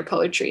share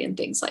poetry and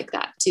things like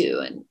that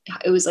too. And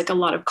it was like a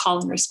lot of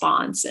call and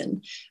response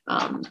and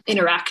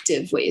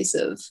interactive ways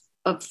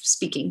of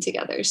speaking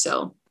together.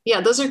 So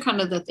yeah, those are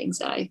kind of the things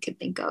that I could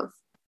think of.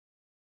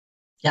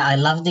 Yeah, I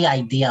love the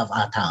idea of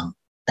atang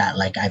that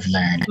like I've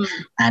learned.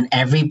 And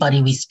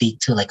everybody we speak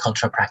to, like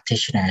cultural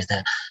practitioners,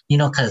 that,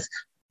 because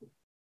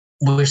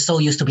we're so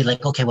used to be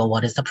like, okay, well,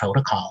 what is the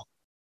protocol?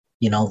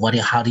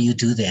 How do you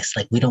do this?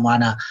 Like, we don't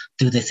want to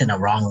do this in a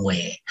wrong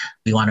way.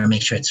 We want to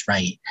make sure it's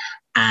right.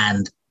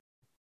 And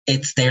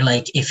they're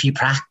like, if you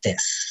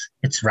practice,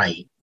 it's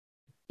right.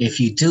 If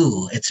you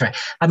do, it's right.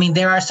 I mean,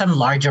 there are some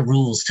larger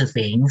rules to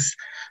things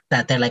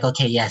that they're like,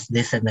 okay, yes,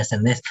 this and this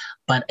and this,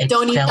 but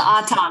don't eat the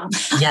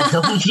atang. Yeah,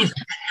 don't eat.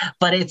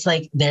 But it's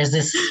like, there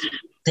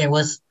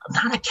was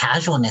not a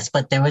casualness,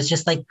 but there was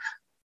just like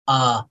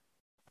a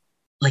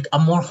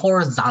more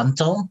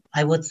horizontal,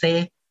 I would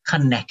say,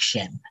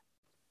 connection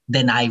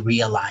than I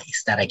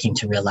realized, that I came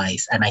to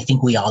realize. And I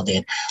think we all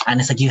did. And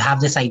it's like, you have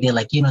this idea,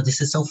 like,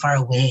 this is so far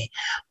away,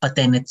 but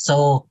then it's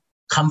so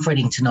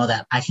comforting to know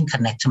that I can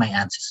connect to my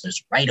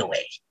ancestors right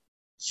away,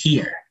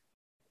 here,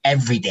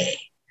 every day.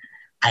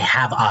 I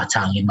have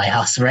atang in my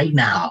house right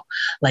now.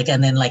 Like,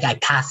 and then like I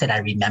pass it, I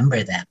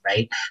remember them,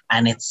 right?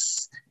 And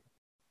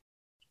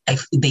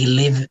they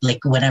live, like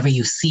whenever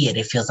you see it,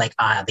 it feels like,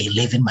 they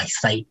live in my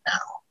sight now,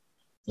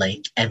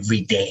 like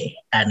every day.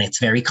 And it's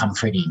very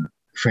comforting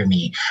for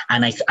me.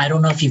 And I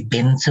don't know if you've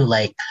been to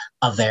like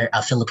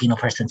a Filipino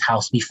person's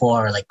house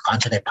before, or like gone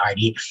to their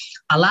party.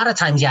 A lot of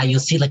times, you'll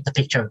see like the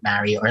picture of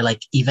Mary, or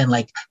like even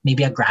like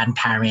maybe a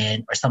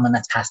grandparent or someone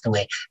that's passed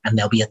away, and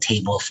there'll be a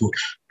table of food.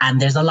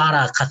 And there's a lot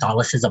of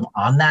Catholicism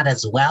on that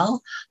as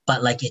well,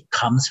 but like it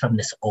comes from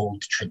this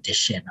old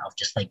tradition of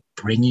just like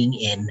bringing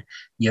in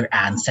your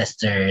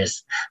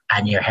ancestors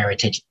and your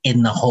heritage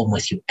in the home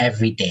with you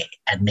every day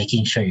and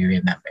making sure you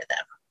remember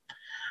them.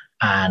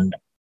 And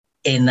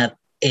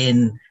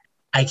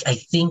I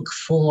think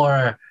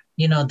for,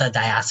 the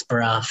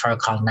diaspora, for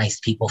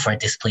colonized people, for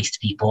displaced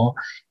people,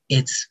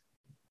 it's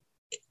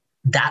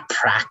that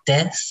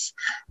practice,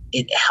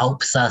 it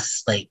helps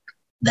us, like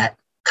that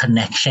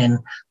connection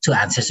to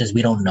ancestors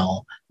we don't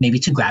know, maybe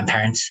to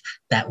grandparents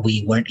that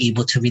we weren't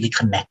able to really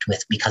connect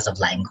with because of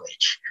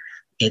language.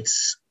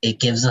 It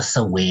gives us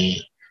a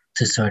way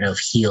to sort of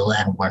heal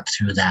and work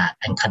through that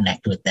and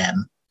connect with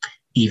them,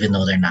 even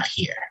though they're not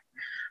here.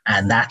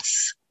 And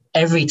that's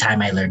every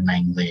time I learn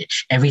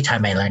language, every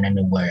time I learn a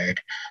new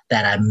word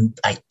that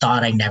I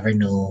thought I never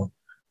knew,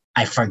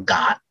 I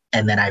forgot.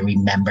 And then I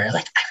remember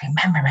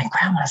my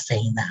grandma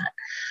saying that.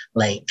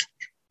 Like,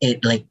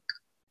 it like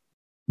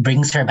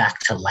brings her back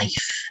to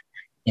life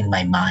in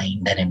my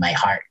mind and in my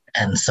heart.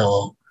 And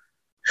so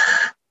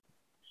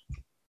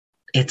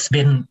it's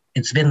been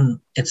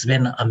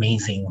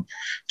amazing.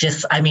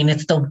 Just, I mean,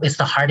 it's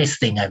the hardest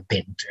thing I've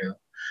been through,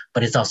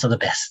 but it's also the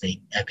best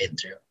thing I've been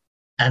through.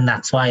 And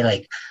that's why,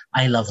 like,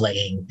 I love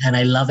Laing, and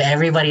I love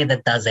everybody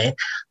that does it.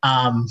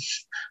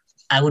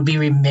 I would be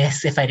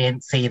remiss if I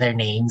didn't say their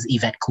names: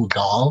 Yvette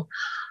Kudal,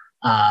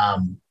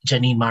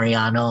 Janine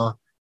Mariano,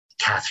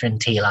 Catherine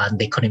Taylor,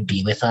 they couldn't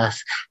be with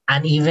us.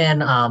 And even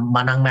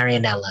Manang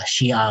Marianella,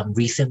 she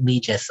recently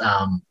just,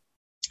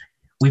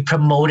 we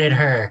promoted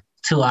her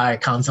to our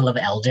Council of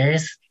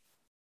Elders.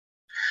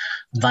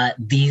 But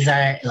these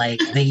are like,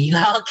 they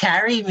all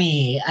carry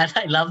me, and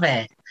I love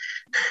it.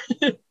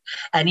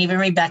 And even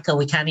Rebecca,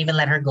 we can't even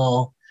let her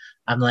go.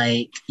 I'm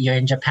like, you're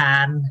in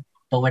Japan,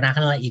 but we're not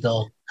going to let you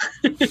go.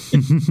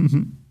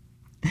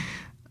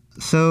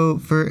 So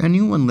for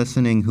anyone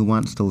listening who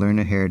wants to learn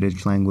a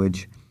heritage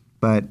language,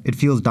 but it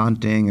feels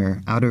daunting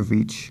or out of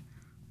reach,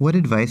 what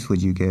advice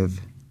would you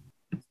give?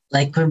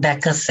 Like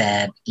Rebecca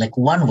said, like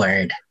 1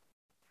 word,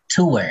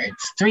 2 words,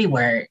 3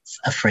 words,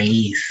 a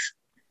phrase.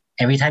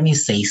 Every time you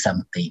say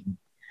something,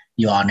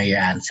 you honor your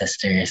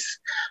ancestors.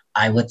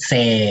 I would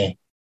say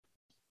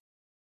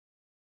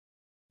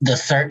the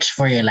search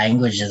for your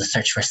language is a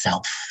search for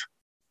self.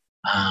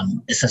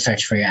 It's a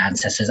search for your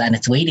ancestors, and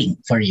it's waiting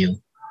for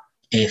you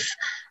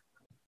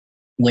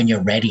when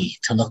you're ready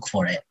to look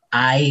for it.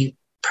 I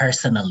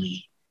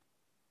personally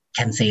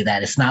can say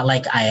that it's not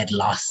like I had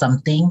lost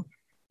something.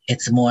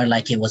 It's more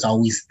like it was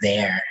always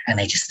there and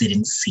I just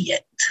didn't see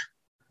it.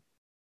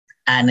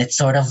 And it's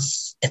sort of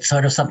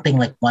something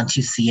like once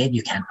you see it,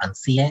 you can't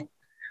unsee it.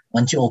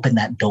 Once you open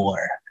that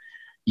door,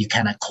 you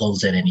cannot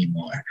close it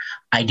anymore.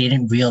 I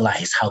didn't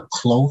realize how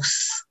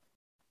close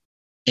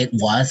it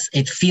was.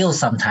 It feels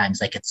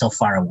sometimes like it's so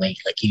far away,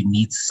 like you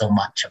need so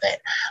much of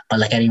it. But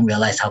like I didn't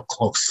realize how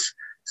close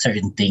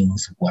certain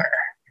things were.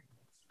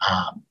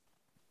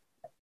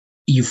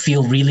 You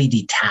feel really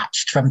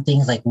detached from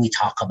things, like we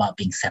talk about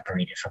being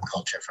separated from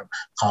culture, from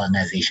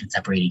colonization,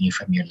 separating you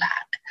from your land.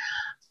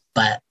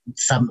 But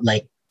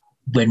like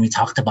when we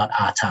talked about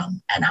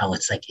Atam and how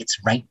it's like, it's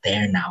right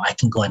there now. I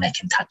can go and I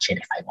can touch it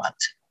if I want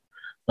to.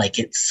 Like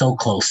it's so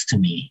close to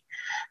me.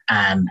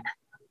 And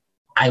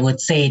I would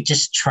say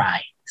just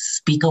try.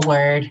 Speak a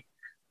word,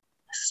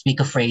 speak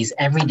a phrase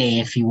every day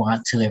if you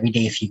want to, every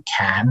day if you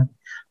can.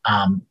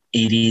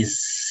 It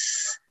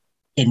is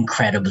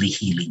incredibly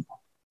healing.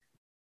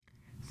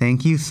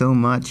 Thank you so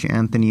much,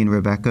 Anthony and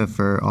Rebecca,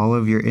 for all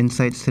of your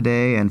insights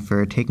today and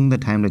for taking the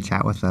time to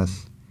chat with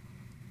us.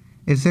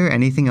 Is there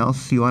anything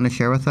else you want to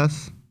share with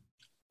us?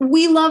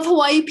 We love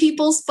Hawaii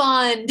People's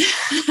Fund.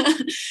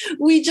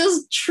 We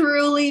just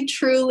truly,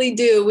 truly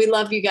do. We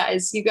love you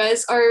guys.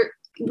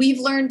 We've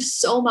learned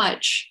so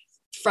much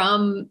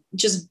from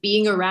just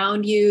being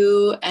around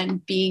you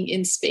and being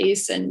in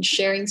space and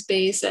sharing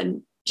space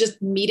and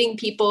just meeting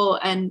people.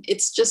 And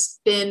it's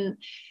just been,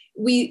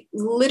 we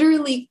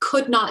literally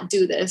could not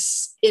do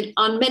this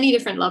on many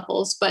different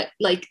levels, but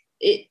like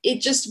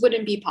it just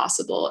wouldn't be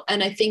possible.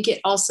 And I think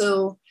it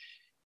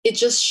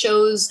just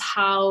shows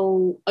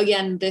how,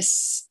 again,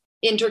 this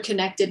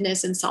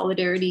interconnectedness and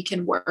solidarity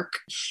can work.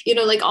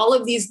 Like all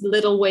of these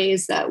little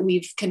ways that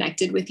we've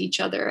connected with each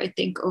other, I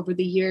think over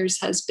the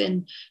years has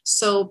been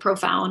so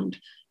profound.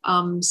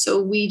 So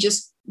we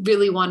just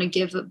really want to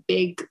give a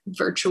big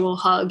virtual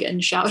hug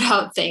and shout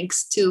out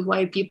thanks to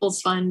Hawaii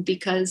People's Fund,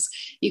 because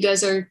you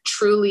guys are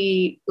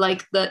truly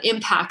like the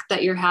impact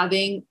that you're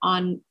having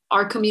on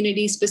our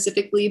community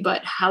specifically,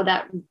 but how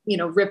that,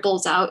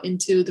 ripples out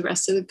into the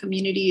rest of the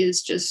community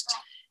is just,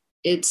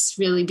 it's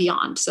really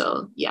beyond.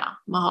 So yeah,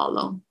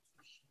 mahalo.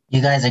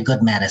 You guys are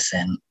good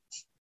medicine.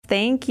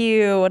 Thank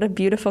you. What a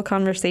beautiful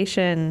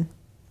conversation.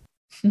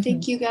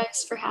 Thank you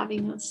guys for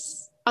having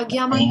us.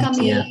 Agyaman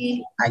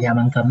kami.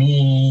 Agyaman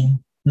kami.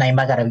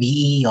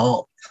 Naimagaravi.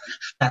 Oh,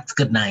 that's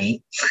good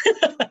night.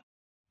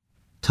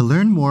 To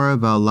learn more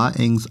about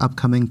La'ing's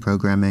upcoming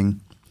programming,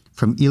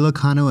 from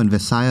Ilocano and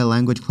Visaya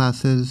language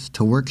classes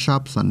to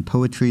workshops on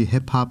poetry,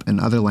 hip-hop,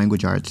 and other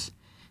language arts,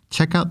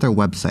 check out their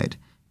website,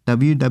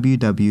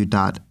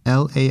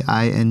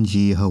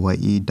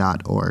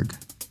 www.lainghawaii.org.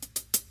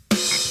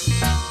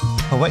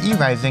 Hawaii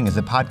Rising is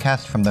a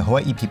podcast from the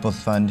Hawaii People's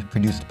Fund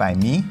produced by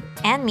me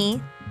And me.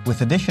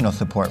 with additional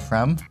support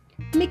from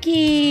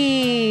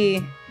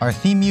Mickey. Our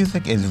theme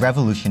music is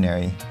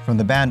Revolutionary from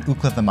the band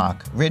Ukla the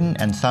Mock, written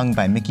and sung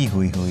by Mickey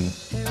Hui Hui.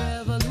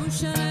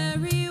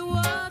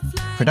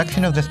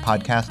 Production of this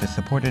podcast is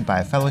supported by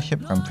a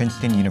fellowship from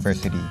Princeton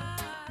University.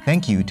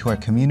 Thank you to our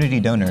community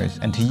donors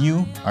and to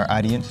you, our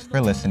audience,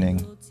 for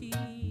listening.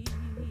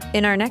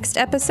 In our next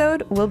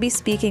episode, we'll be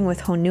speaking with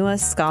Honua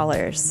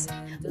scholars.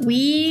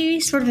 We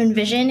sort of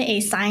envision a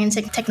science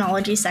and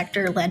technology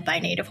sector led by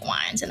Native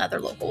Hawaiians and other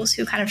locals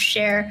who kind of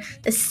share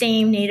the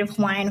same Native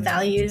Hawaiian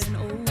values.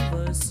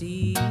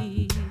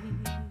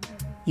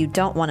 You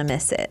don't want to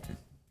miss it.